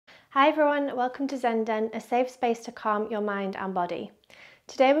Hi everyone, welcome to Zenden, a safe space to calm your mind and body.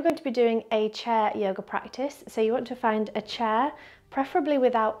 Today we're going to be doing a chair yoga practice. So you want to find a chair, preferably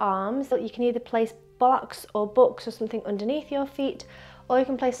without arms. You can either place blocks or books or something underneath your feet, or you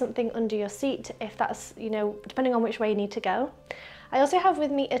can place something under your seat if that's, depending on which way you need to go. I also have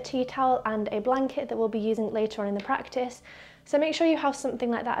with me a tea towel and a blanket that we'll be using later on in the practice. So make sure you have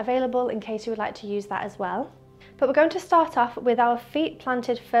something like that available in case you would like to use that as well. But we're going to start off with our feet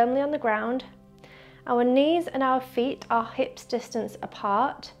planted firmly on the ground. Our knees and our feet are hips distance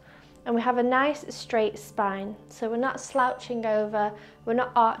apart, and we have a nice straight spine. So we're not slouching over, we're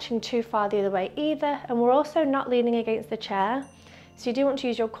not arching too far the other way either, and we're also not leaning against the chair. So you do want to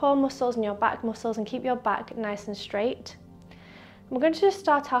use your core muscles and your back muscles and keep your back nice and straight. We're going to just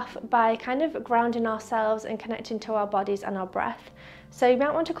start off by kind of grounding ourselves and connecting to our bodies and our breath. So you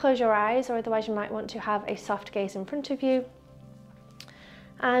might want to close your eyes, or otherwise you might want to have a soft gaze in front of you.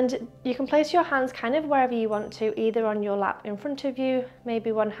 And you can place your hands kind of wherever you want to, either on your lap in front of you,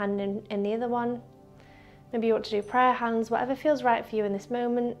 maybe one hand in the other one. Maybe you want to do prayer hands, whatever feels right for you in this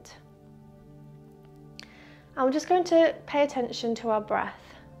moment. And we're just going to pay attention to our breath.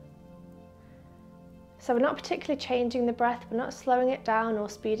 So we're not particularly changing the breath, we're not slowing it down or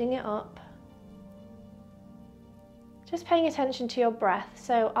speeding it up. Just paying attention to your breath.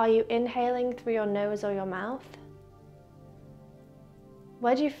 So are you inhaling through your nose or your mouth?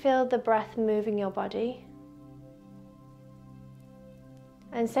 Where do you feel the breath moving your body?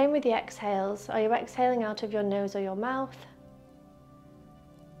 And same with the exhales. Are you exhaling out of your nose or your mouth?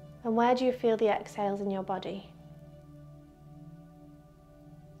 And where do you feel the exhales in your body?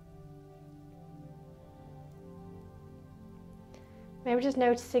 Maybe just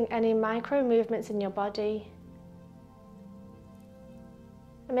noticing any micro movements in your body.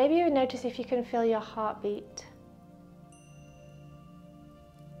 And maybe you notice if you can feel your heartbeat.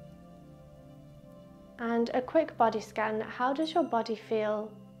 And a quick body scan. How does your body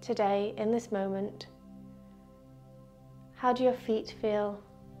feel today in this moment? How do your feet feel?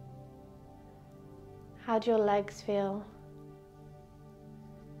 How do your legs feel?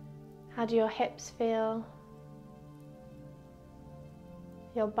 How do your hips feel?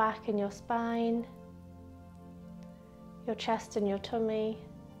 Your back and your spine, your chest and your tummy,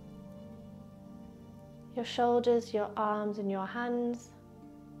 your shoulders, your arms and your hands,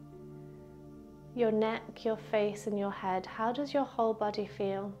 your neck, your face and your head. How does your whole body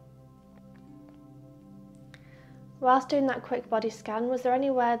feel? Whilst doing that quick body scan, was there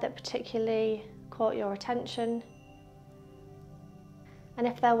anywhere that particularly caught your attention? And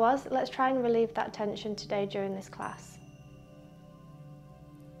if there was, let's try and relieve that tension today during this class.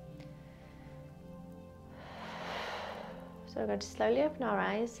 So we're going to slowly open our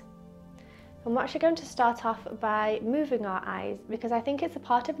eyes, and we're actually going to start off by moving our eyes, because I think it's a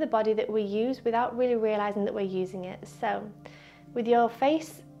part of the body that we use without really realizing that we're using it. So with your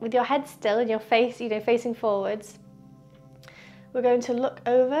head still and your face, facing forwards, we're going to look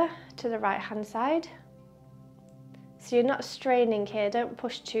over to the right hand side. So you're not straining here, don't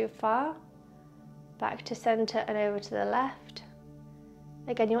push too far. Back to center and over to the left.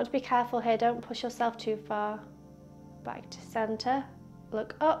 Again, you want to be careful here, don't push yourself too far. Back to center,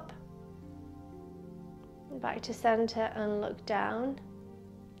 look up, back to center and look down,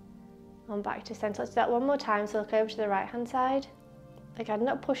 and back to center. Let's do that one more time. So look over to the right hand side. Again,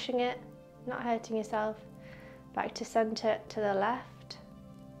 not pushing it, not hurting yourself. Back to center to the left.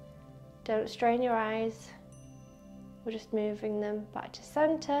 Don't strain your eyes. We're just moving them back to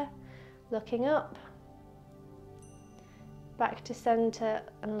center, looking up, back to center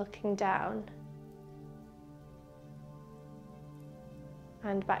and looking down.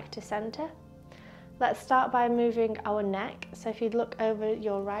 And back to center. Let's start by moving our neck. So if you look over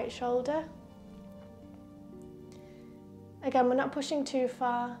your right shoulder. Again, we're not pushing too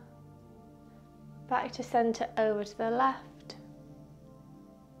far. Back to center, over to the left.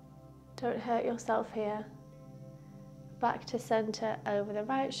 Don't hurt yourself here. Back to center, over the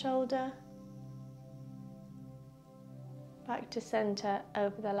right shoulder. Back to center,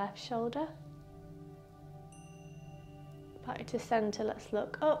 over the left shoulder. Back to center, let's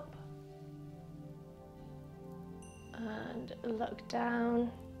look up and look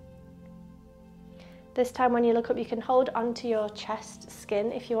down. This time when you look up, you can hold onto your chest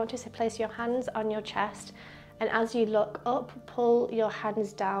skin if you want to, so place your hands on your chest, and as you look up, pull your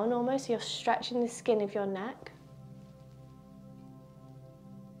hands down almost, so you're stretching the skin of your neck.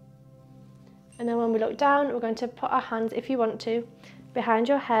 And then when we look down, we're going to put our hands, if you want to, behind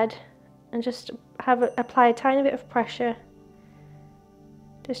your head and just apply a tiny bit of pressure.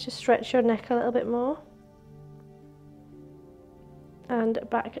 Just to stretch your neck a little bit more. and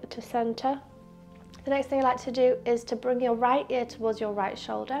back to center. The next thing I like to do is to bring your right ear towards your right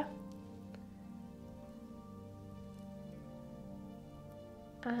shoulder.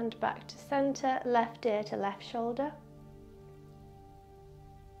 And back to center, left ear to left shoulder.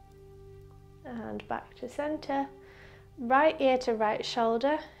 And back to center, right ear to right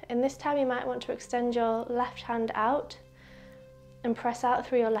shoulder. And this time you might want to extend your left hand out and press out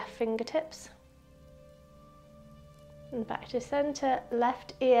through your left fingertips. And back to center,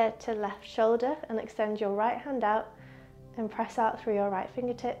 left ear to left shoulder, and extend your right hand out and press out through your right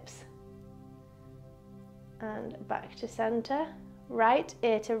fingertips. And back to center, right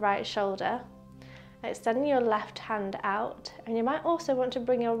ear to right shoulder, extending your left hand out. And you might also want to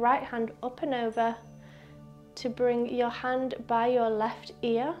bring your right hand up and over to bring your hand by your left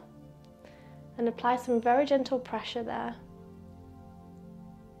ear and apply some very gentle pressure there.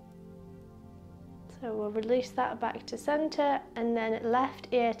 So we'll release that back to center, and then left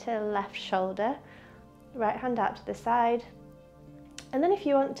ear to left shoulder, right hand out to the side. And then if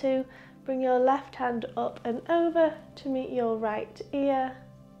you want to, bring your left hand up and over to meet your right ear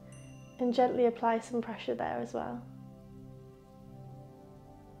and gently apply some pressure there as well.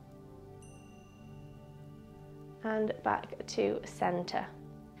 And back to center.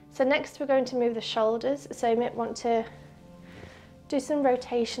 So next we're going to move the shoulders. So you might want to do some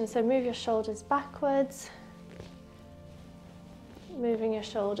rotation, so move your shoulders backwards, moving your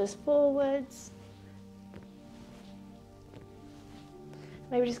shoulders forwards.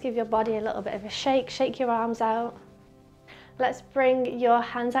 Maybe just give your body a little bit of a shake, shake your arms out. Let's bring your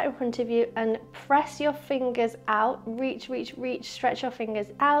hands out in front of you and press your fingers out, reach, reach, reach, stretch your fingers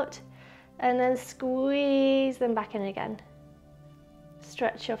out, and then squeeze them back in again.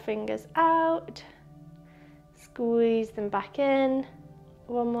 Stretch your fingers out. Squeeze them back in.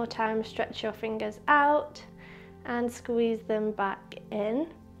 One more time, stretch your fingers out and squeeze them back in.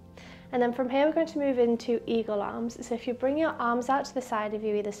 And then from here we're going to move into eagle arms. So if you bring your arms out to the side of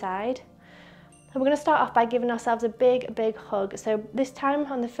you either side, and we're going to start off by giving ourselves a big, big hug. So this time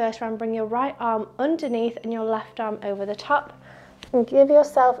on the first round, bring your right arm underneath and your left arm over the top. And give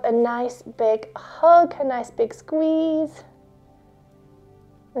yourself a nice big hug, a nice big squeeze.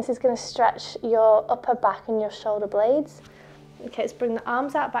 This is going to stretch your upper back and your shoulder blades. Okay, let's bring the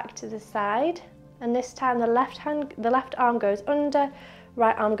arms out back to the side. And this time the left arm goes under,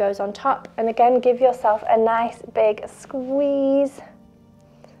 right arm goes on top. And again, give yourself a nice big squeeze.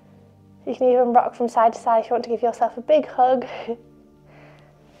 You can even rock from side to side if you want to give yourself a big hug.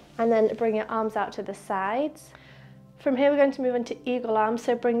 And then bring your arms out to the sides. From here we're going to move into eagle arms,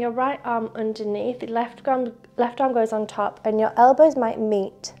 so bring your right arm underneath, the left arm goes on top and your elbows might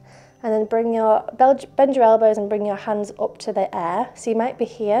meet. And then bend your elbows and bring your hands up to the air. So you might be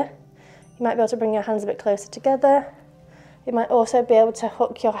here, you might be able to bring your hands a bit closer together. You might also be able to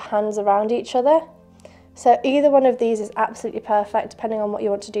hook your hands around each other. So either one of these is absolutely perfect depending on what you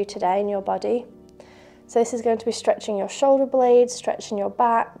want to do today in your body. So this is going to be stretching your shoulder blades, stretching your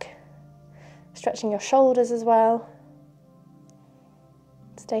back, stretching your shoulders as well.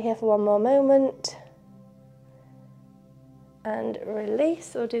 Stay here for one more moment and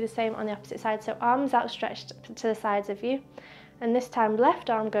release. We'll do the same on the opposite side. So arms outstretched to the sides of you, and this time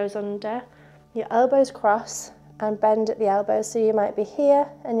left arm goes under, your elbows cross and bend at the elbows. So you might be here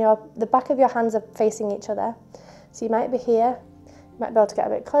and the back of your hands are facing each other. So you might be here, you might be able to get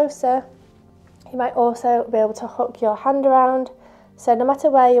a bit closer. You might also be able to hook your hand around. So no matter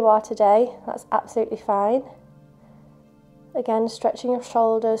where you are today, that's absolutely fine. Again, stretching your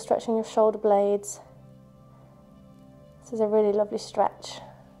shoulders, stretching your shoulder blades. This is a really lovely stretch.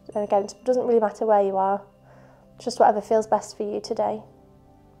 And again, it doesn't really matter where you are, just whatever feels best for you today.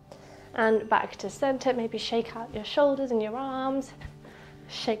 And back to center, maybe shake out your shoulders and your arms.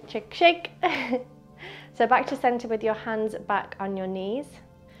 Shake, shake, shake. So back to center with your hands back on your knees.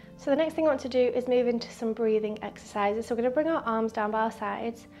 So the next thing I want to do is move into some breathing exercises. So we're going to bring our arms down by our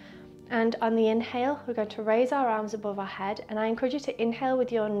sides. And on the inhale, we're going to raise our arms above our head, and I encourage you to inhale with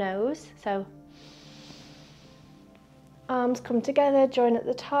your nose. So arms come together, join at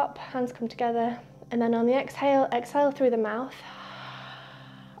the top, hands come together. And then on the exhale, exhale through the mouth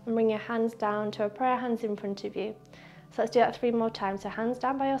and bring your hands down to a prayer hands in front of you. So let's do that 3 more times. So hands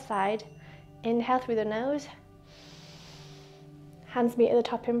down by your side, inhale through the nose, hands meet at the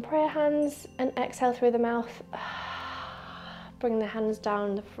top in prayer hands, and exhale through the mouth. Bring the hands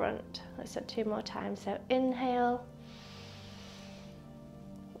down the front. Let's do 2 more times. So inhale,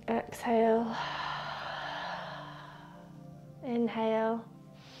 exhale, inhale,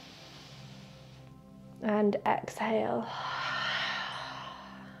 and exhale.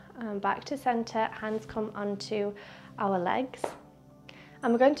 And back to center, hands come onto our legs.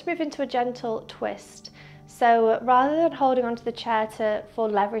 And we're going to move into a gentle twist. So rather than holding onto the chair for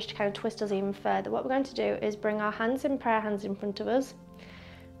leverage to kind of twist us even further, what we're going to do is bring our hands in prayer, hands in front of us.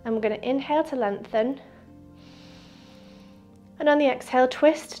 And we're going to inhale to lengthen. And on the exhale,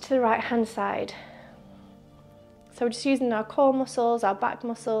 twist to the right hand side. So we're just using our core muscles, our back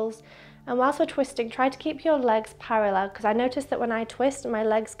muscles. And whilst we're twisting, try to keep your legs parallel, because I notice that when I twist, my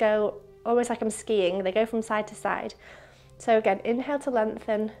legs go almost like I'm skiing. They go from side to side. So again, inhale to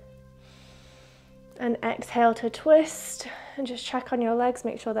lengthen. And exhale to twist, and just check on your legs,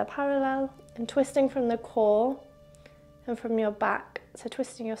 make sure they're parallel, and twisting from the core and from your back. So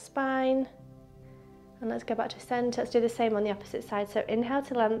twisting your spine, and let's go back to center. Let's do the same on the opposite side. So inhale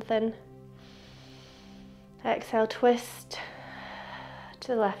to lengthen, exhale, twist to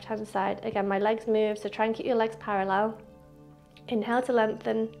the left hand side. Again, my legs move, so try and keep your legs parallel. Inhale to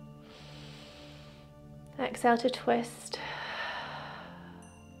lengthen, exhale to twist.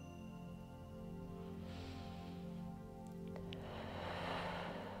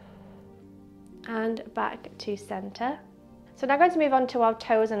 And back to center. So now going to move on to our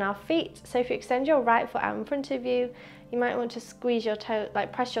toes and our feet. So if you extend your right foot out in front of you, you might want to squeeze your toe,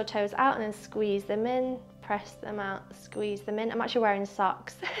 like press your toes out and then squeeze them in, press them out, squeeze them in. I'm actually wearing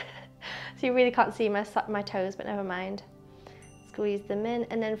socks, so you really can't see my toes, but never mind. Squeeze them in,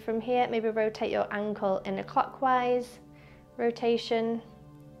 and then from here, maybe rotate your ankle in a clockwise rotation.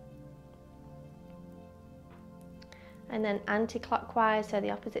 And then anti-clockwise, so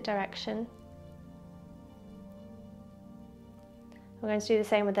the opposite direction. We're going to do the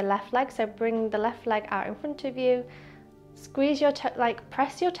same with the left leg, so bring the left leg out in front of you, squeeze your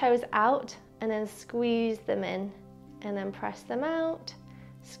press your toes out and then squeeze them in, and then press them out,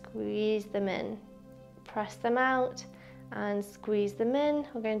 squeeze them in, press them out and squeeze them in.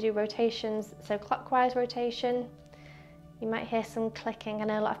 We're going to do rotations, so clockwise rotation. You might hear some clicking. I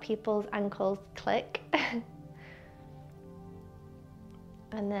know a lot of people's ankles click.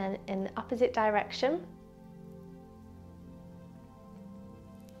 And then in the opposite direction.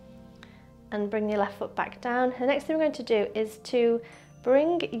 And bring your left foot back down. The next thing we're going to do is to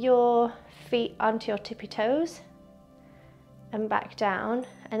bring your feet onto your tippy toes and back down,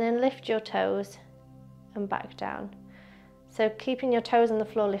 and then lift your toes and back down. So keeping your toes on the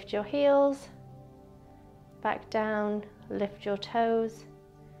floor, lift your heels, back down, lift your toes,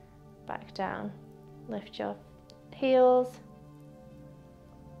 back down, lift your heels,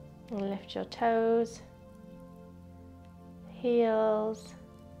 and lift your toes, heels,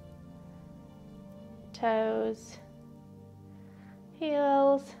 toes,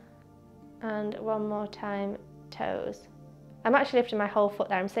 heels, and one more time, toes. I'm actually lifting my whole foot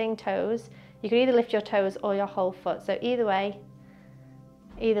there. I'm saying toes. You can either lift your toes or your whole foot. So either way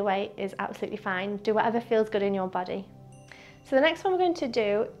is absolutely fine. Do whatever feels good in your body. So the next one we're going to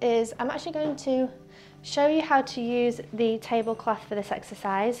do is I'm actually going to show you how to use the tablecloth for this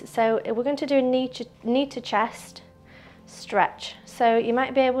exercise. So we're going to do a knee to chest stretch. So you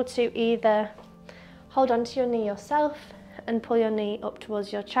might be able to either hold onto your knee yourself and pull your knee up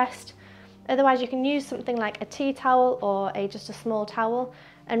towards your chest. Otherwise, you can use something like a tea towel or just a small towel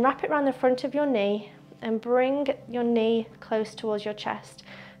and wrap it around the front of your knee and bring your knee close towards your chest.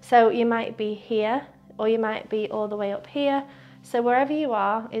 So you might be here or you might be all the way up here. So wherever you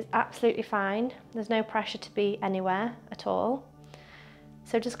are is absolutely fine. There's no pressure to be anywhere at all.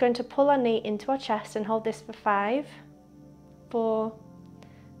 So just going to pull our knee into our chest and hold this for 5, 4,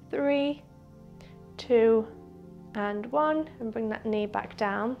 3, 2, and 1, and bring that knee back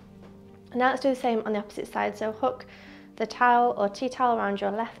down. And now let's do the same on the opposite side. So hook the towel or tea towel around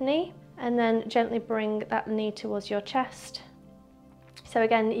your left knee and then gently bring that knee towards your chest. So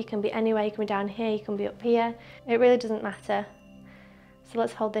again, you can be anywhere, you can be down here, you can be up here. It really doesn't matter. So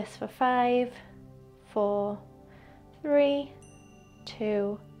let's hold this for 5, 4, 3,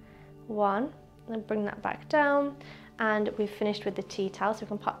 2, 1, and then bring that back down. And we've finished with the tea towel, so we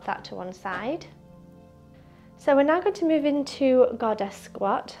can pop that to one side. So we're now going to move into goddess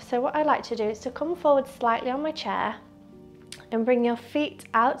squat. So what I like to do is to come forward slightly on my chair and bring your feet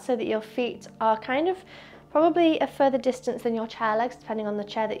out so that your feet are kind of probably a further distance than your chair legs, depending on the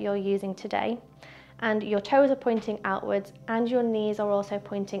chair that you're using today. And your toes are pointing outwards and your knees are also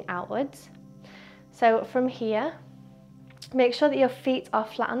pointing outwards. So from here, make sure that your feet are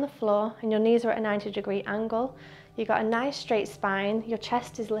flat on the floor and your knees are at a 90-degree angle. You've got a nice straight spine, your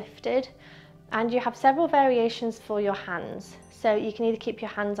chest is lifted, and you have several variations for your hands. So you can either keep your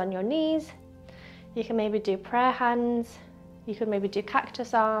hands on your knees, you can maybe do prayer hands, you could maybe do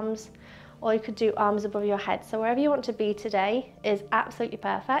cactus arms, or you could do arms above your head. So wherever you want to be today is absolutely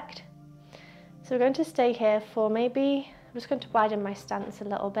perfect. So we're going to stay here for maybe I'm just going to widen my stance a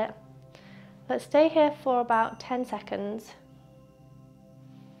little bit. Let's stay here for about 10 seconds.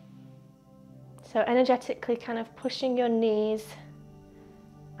 So energetically kind of pushing your knees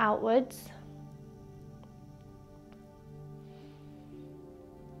outwards.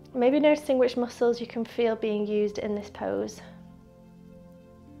 Maybe noticing which muscles you can feel being used in this pose.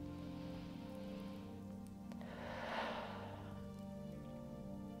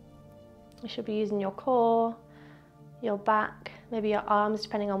 You should be using your core, your back, maybe your arms,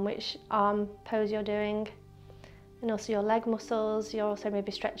 depending on which arm pose you're doing, and also your leg muscles. You're also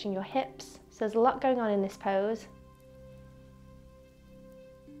maybe stretching your hips. So there's a lot going on in this pose.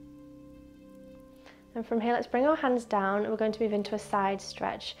 And from here, let's bring our hands down, and we're going to move into a side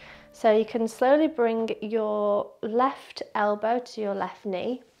stretch. So you can slowly bring your left elbow to your left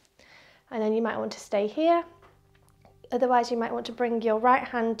knee, and then you might want to stay here. Otherwise, you might want to bring your right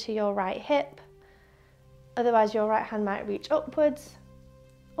hand to your right hip. Otherwise, your right hand might reach upwards,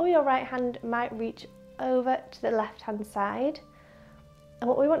 or your right hand might reach over to the left-hand side. And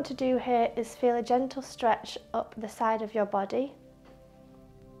what we want to do here is feel a gentle stretch up the side of your body.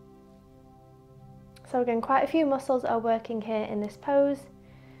 So again, quite a few muscles are working here in this pose.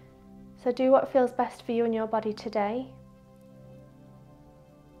 So do what feels best for you and your body today.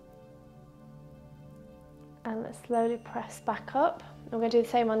 And let's slowly press back up. We're going to do the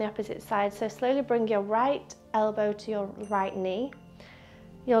same on the opposite side. So slowly bring your right elbow to your right knee.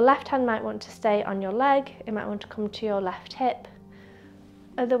 Your left hand might want to stay on your leg. It might want to come to your left hip.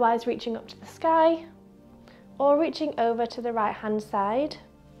 Otherwise, reaching up to the sky or reaching over to the right hand side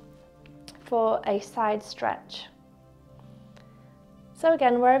for a side stretch. So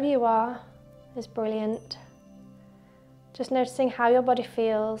again, wherever you are is brilliant. Just noticing how your body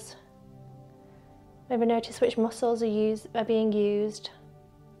feels. Maybe notice which muscles are being used.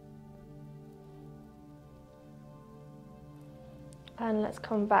 And let's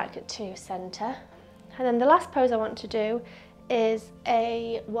come back to center. And then the last pose I want to do is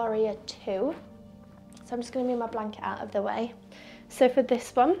a warrior two. So I'm just going to move my blanket out of the way. So for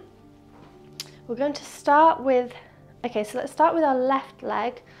this one, we're going to start with, so let's start with our left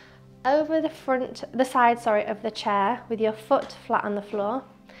leg over the side of the chair with your foot flat on the floor.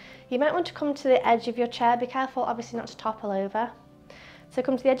 You might want to come to the edge of your chair. Be careful, obviously, not to topple over. So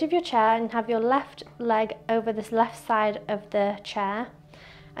come to the edge of your chair and have your left leg over this left side of the chair.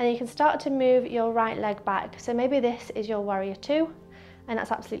 And you can start to move your right leg back. So maybe this is your warrior two, and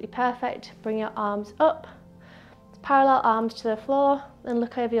that's absolutely perfect. Bring your arms up, parallel arms to the floor, and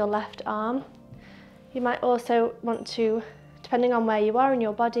look over your left arm. You might also want to, depending on where you are in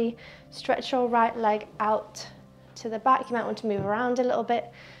your body, stretch your right leg out to the back. You might want to move around a little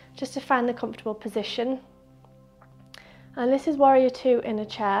bit, just to find the comfortable position. And this is warrior two in a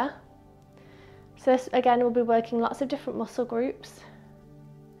chair. So this again, we'll be working lots of different muscle groups.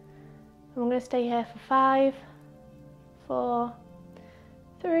 I'm going to stay here for 5, 4,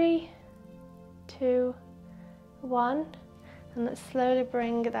 3, 2, 1. And let's slowly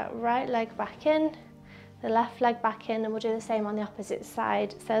bring that right leg back in, the left leg back in, and we'll do the same on the opposite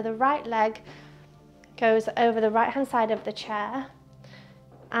side. So the right leg goes over the right hand side of the chair.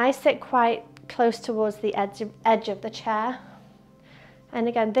 I sit quite close towards the edge of the chair. And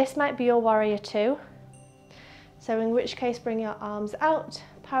again, this might be your warrior two. So in which case, bring your arms out,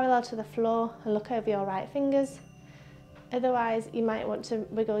 parallel to the floor, and look over your right fingers. Otherwise, you might want to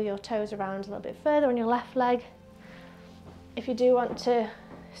wiggle your toes around a little bit further on your left leg. If you do want to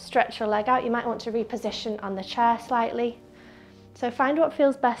stretch your leg out, you might want to reposition on the chair slightly. So find what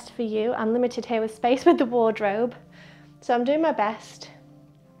feels best for you. I'm limited here with space with the wardrobe. So I'm doing my best,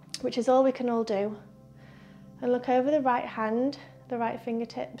 which is all we can all do. And look over the right hand, the right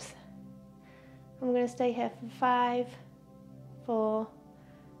fingertips. I'm going to stay here for 5, 4,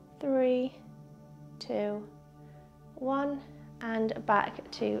 3, 2, 1, and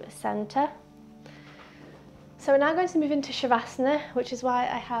back to center. So we're now going to move into Savasana, which is why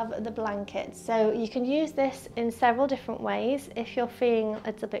I have the blanket. So you can use this in several different ways. If you're feeling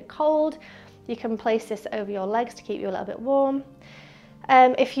a little bit cold, you can place this over your legs to keep you a little bit warm.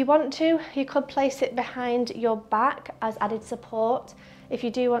 If you want to, you could place it behind your back as added support. If you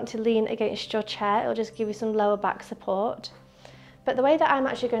do want to lean against your chair, it'll just give you some lower back support. But the way that I'm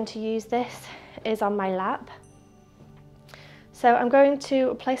actually going to use this is on my lap. So I'm going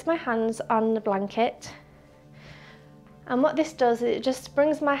to place my hands on the blanket. And what this does is it just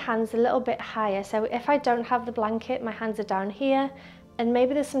brings my hands a little bit higher. So if I don't have the blanket, my hands are down here, and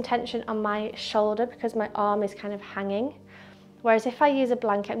maybe there's some tension on my shoulder because my arm is kind of hanging. Whereas if I use a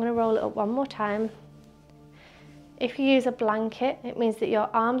blanket, I'm going to roll it up one more time. If you use a blanket, it means that your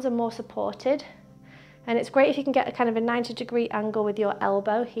arms are more supported. And it's great if you can get a kind of a 90-degree angle with your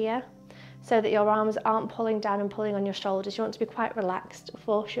elbow here, so that your arms aren't pulling down and pulling on your shoulders. You want to be quite relaxed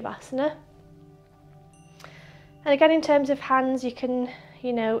for Savasana. And again, in terms of hands, you can,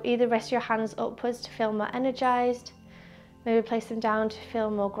 either rest your hands upwards to feel more energized, maybe place them down to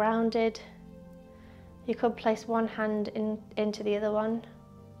feel more grounded. You could place one hand into the other one,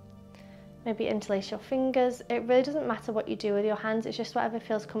 maybe interlace your fingers. It really doesn't matter what you do with your hands, it's just whatever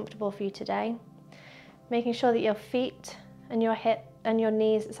feels comfortable for you today. Making sure that your feet and your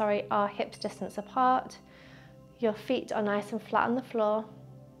knees are hips distance apart. Your feet are nice and flat on the floor,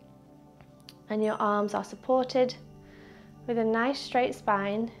 and your arms are supported with a nice straight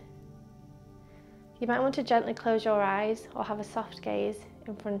spine. You might want to gently close your eyes or have a soft gaze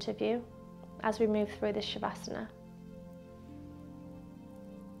in front of you as we move through this Savasana.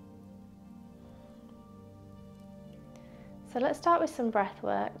 So let's start with some breath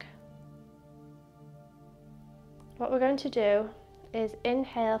work. What we're going to do is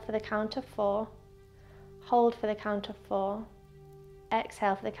inhale for the count of 4, hold for the count of 4,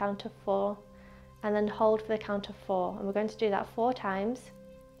 exhale for the count of 4, and then hold for the count of 4. And we're going to do that 4 times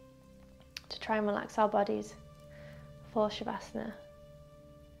to try and relax our bodies for Savasana.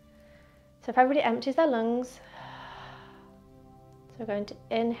 So if everybody empties their lungs, so we're going to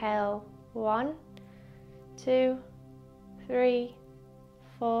inhale 1, 2, 3,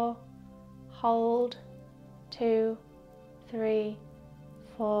 4, hold, 2, 3,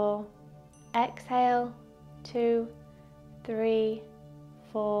 4, exhale, 2, 3,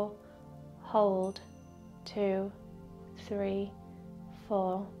 4, hold, 2, 3,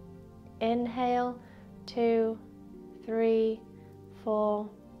 4, inhale, 2, 3, 4,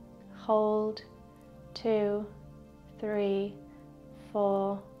 hold, 2, 3,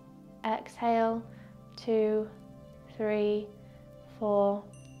 4, exhale, 2, 3, 4,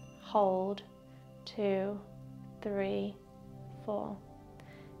 hold, 2, 3, 4,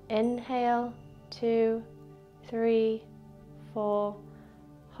 inhale, 2, 3, 4,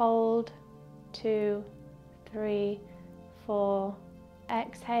 hold, 2, 3, 4,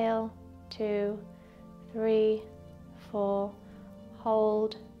 exhale, 2, 3, 4,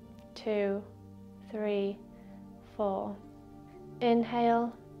 hold, 2, 3, 4,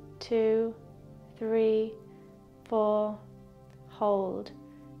 inhale, 2, 3, 4, hold,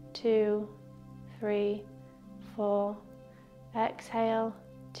 2, 3, 4, exhale,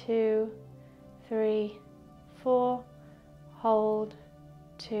 2, 3, 4, hold,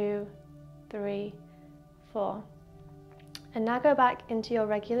 2, 3, 4. And now go back into your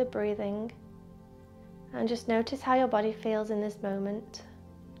regular breathing and just notice how your body feels in this moment.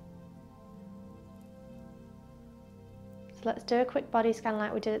 So let's do a quick body scan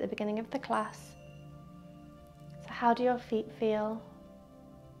like we did at the beginning of the class. So how do your feet feel?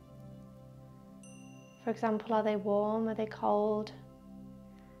 For example, are they warm? Are they cold?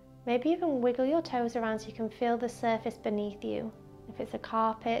 Maybe even wiggle your toes around so you can feel the surface beneath you. If it's a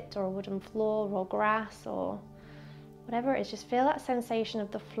carpet or a wooden floor or grass or whatever it is, just feel that sensation of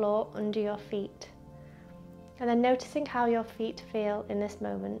the floor under your feet. And then noticing how your feet feel in this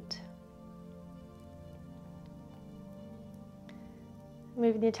moment.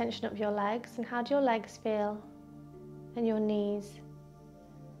 Moving the attention up your legs, and how do your legs feel? And your knees.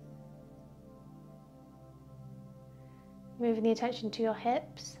 Moving the attention to your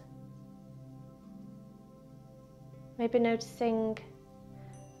hips. Maybe noticing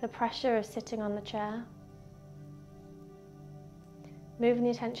the pressure of sitting on the chair. Moving the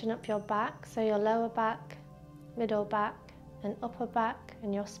attention up your back, so your lower back, middle back, and upper back,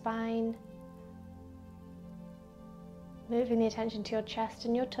 and your spine. Moving the attention to your chest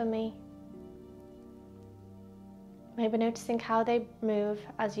and your tummy. Maybe noticing how they move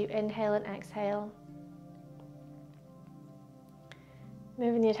as you inhale and exhale.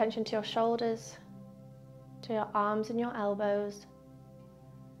 Moving the attention to your shoulders, to your arms and your elbows,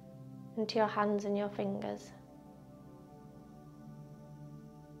 and to your hands and your fingers.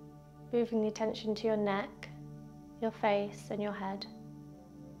 Moving the attention to your neck, your face and your head.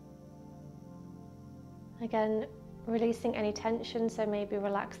 Again, releasing any tension, so maybe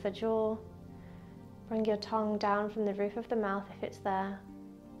relax the jaw. Bring your tongue down from the roof of the mouth if it's there.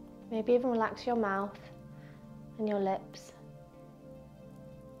 Maybe even relax your mouth and your lips.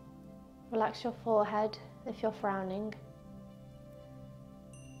 Relax your forehead if you're frowning.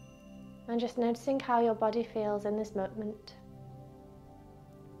 And just noticing how your body feels in this moment.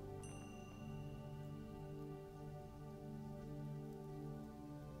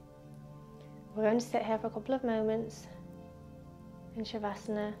 We're going to sit here for a couple of moments in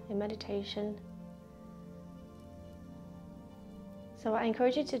Savasana, in meditation. So what I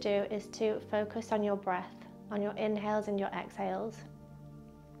encourage you to do is to focus on your breath, on your inhales and your exhales.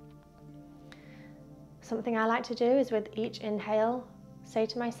 Something I like to do is with each inhale, say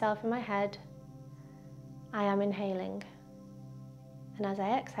to myself in my head, I am inhaling. And as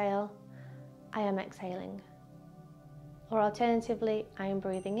I exhale, I am exhaling. Or alternatively, I am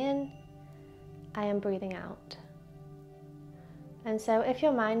breathing in, I am breathing out. And so if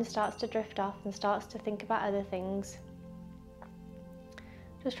your mind starts to drift off and starts to think about other things,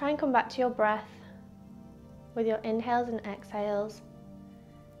 just try and come back to your breath with your inhales and exhales,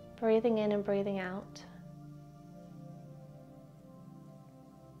 breathing in and breathing out.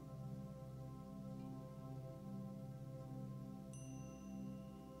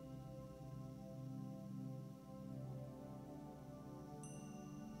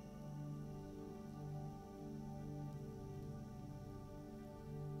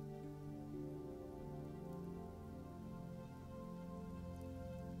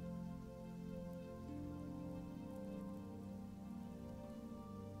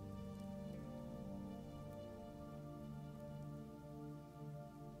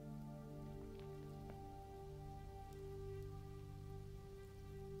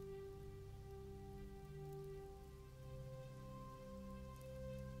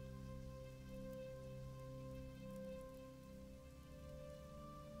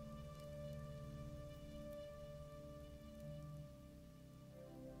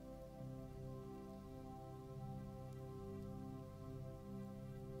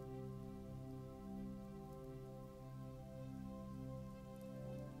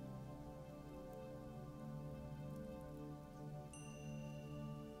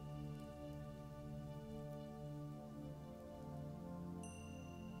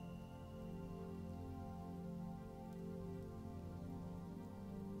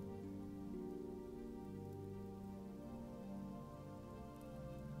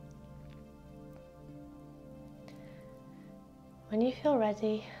 When you feel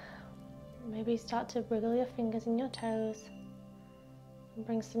ready, maybe start to wiggle your fingers and your toes and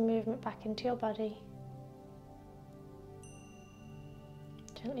bring some movement back into your body.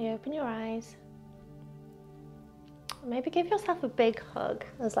 Gently open your eyes. Maybe give yourself a big hug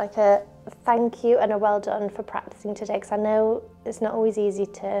as like a thank you and a well done for practicing today, because I know it's not always easy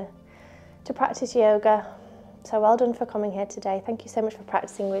to practice yoga. So well done for coming here today. Thank you so much for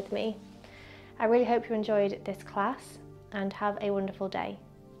practicing with me. I really hope you enjoyed this class and have a wonderful day.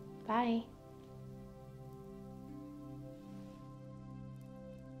 Bye.